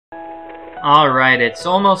Alright, it's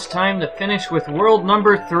almost time to finish with world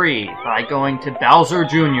number 3 by going to Bowser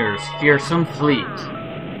Jr.'s Fearsome Fleet.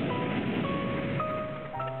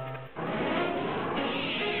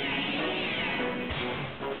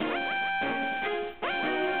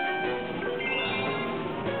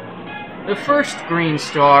 The first green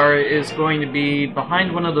star is going to be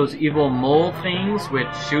behind one of those evil mole things which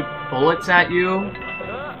shoot bullets at you.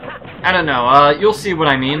 I don't know, you'll see what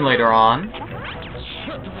I mean later on.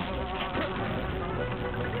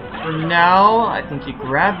 For now, I think you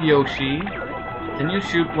grab Yoshi, then you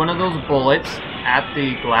shoot one of those bullets at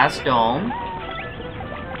the glass dome.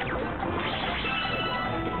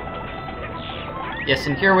 Yes,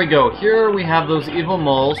 and here we go. Here we have those evil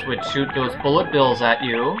moles which shoot those bullet bills at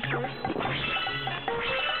you.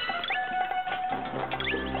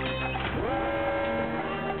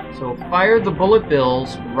 So fire the bullet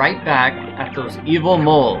bills right back at those evil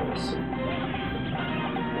moles.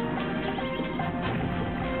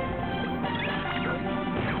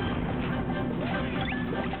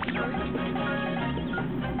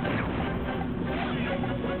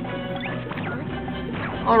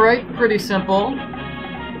 Alright, pretty simple.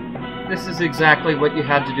 This is exactly what you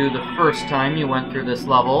had to do the first time you went through this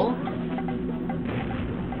level.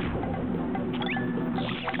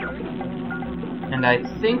 And I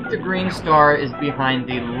think the green star is behind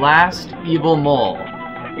the last evil mole.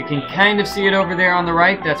 You can kind of see it over there on the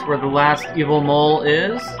right. That's where the last evil mole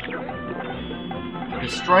is.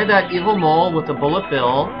 Destroy that evil mole with a bullet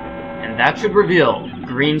bill, and that should reveal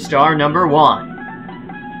green star number 1.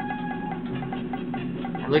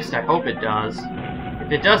 At least I hope it does.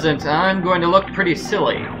 If it doesn't, I'm going to look pretty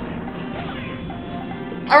silly.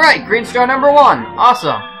 Alright, green star number 1!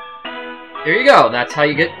 Awesome! There you go, that's how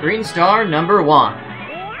you get green star number 1.